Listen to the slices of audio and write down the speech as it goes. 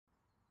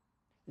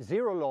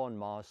Zero lawn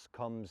moss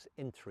comes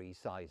in three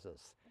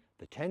sizes.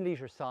 The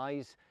 10-litre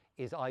size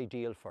is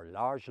ideal for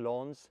large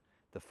lawns,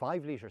 the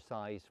 5-litre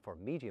size for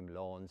medium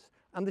lawns,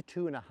 and the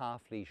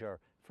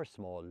 2.5-litre for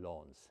small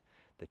lawns.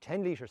 The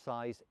 10-litre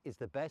size is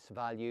the best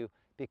value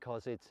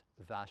because it's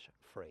VAT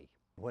free.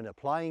 When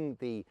applying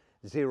the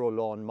zero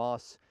lawn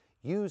moss,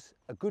 use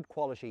a good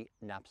quality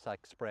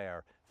knapsack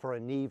sprayer for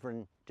an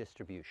even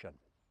distribution.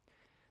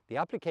 The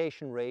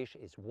application rate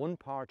is 1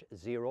 part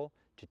 0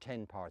 to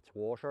 10 parts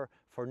water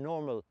for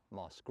normal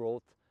moss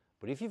growth,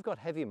 but if you've got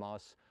heavy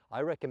moss,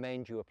 I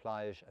recommend you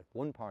apply it at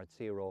 1 part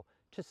 0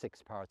 to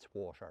 6 parts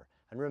water,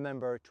 and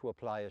remember to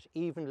apply it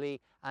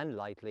evenly and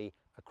lightly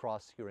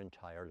across your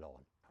entire lawn.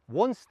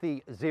 Once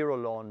the zero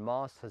lawn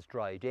moss has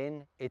dried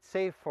in, it's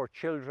safe for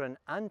children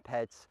and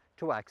pets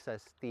to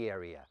access the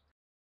area.